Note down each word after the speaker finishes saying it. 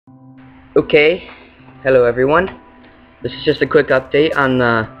Okay, hello everyone. This is just a quick update on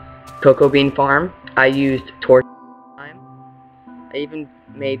the cocoa bean farm. I used torch time. I even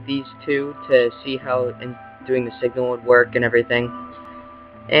made these two to see how doing the signal would work and everything.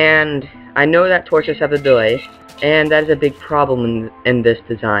 And I know that torches have a delay, and that is a big problem in this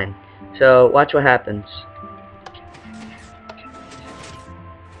design. So watch what happens.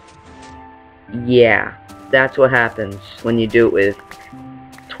 Yeah, that's what happens when you do it with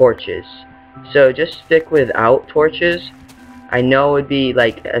torches. So just stick without torches. I know it would be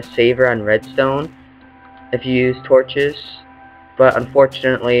like a saver on redstone if you use torches, but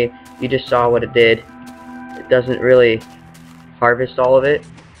unfortunately you just saw what it did. It doesn't really harvest all of it.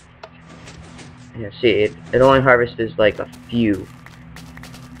 Yeah, see, it only harvests like a few,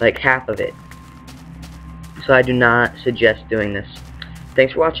 like half of it. So I do not suggest doing this.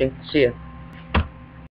 Thanks for watching. See ya.